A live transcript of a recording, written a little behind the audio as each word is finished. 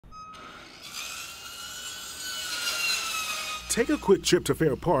Take a quick trip to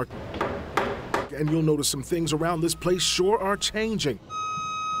Fair Park, and you'll notice some things around this place sure are changing.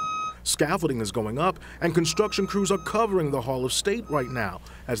 Scaffolding is going up, and construction crews are covering the Hall of State right now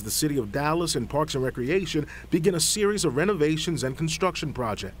as the City of Dallas and Parks and Recreation begin a series of renovations and construction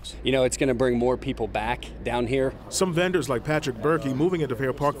projects. You know, it's going to bring more people back down here. Some vendors like Patrick Berkey, moving into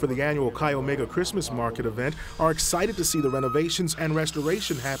Fair Park for the annual Chi Omega Christmas Market event, are excited to see the renovations and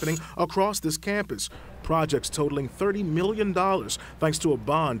restoration happening across this campus. Projects totaling $30 million thanks to a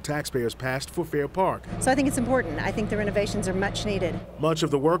bond taxpayers passed for Fair Park. So I think it's important. I think the renovations are much needed. Much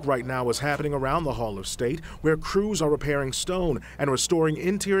of the work right now is happening around the Hall of State, where crews are repairing stone and restoring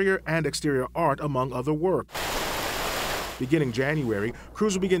interior and exterior art, among other work. Beginning January,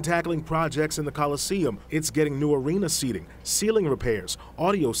 crews will begin tackling projects in the Coliseum. It's getting new arena seating, ceiling repairs,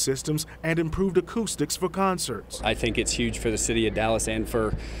 audio systems, and improved acoustics for concerts. I think it's huge for the city of Dallas and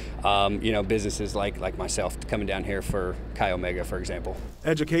for businesses like myself coming down here for Chi Omega, for example.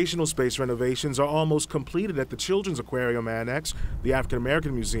 Educational space renovations are almost completed at the Children's Aquarium Annex. The African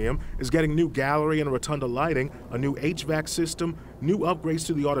American Museum is getting new gallery and rotunda lighting, a new HVAC system, new upgrades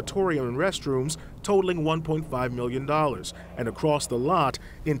to the auditorium and restrooms, totaling $1.5 million. And across the lot,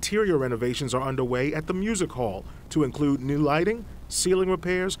 interior renovations are underway at the Music Hall to include new lighting, ceiling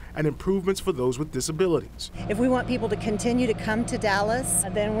repairs, and improvements for those with disabilities. If we want people to continue to come to Dallas,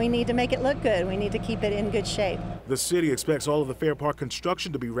 then we need to make it look good. We need to keep it in good shape. The city expects all of the Fair Park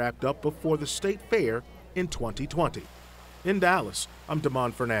construction to be wrapped up before the State Fair in 2020. In Dallas, I'm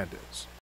Damon Fernandez.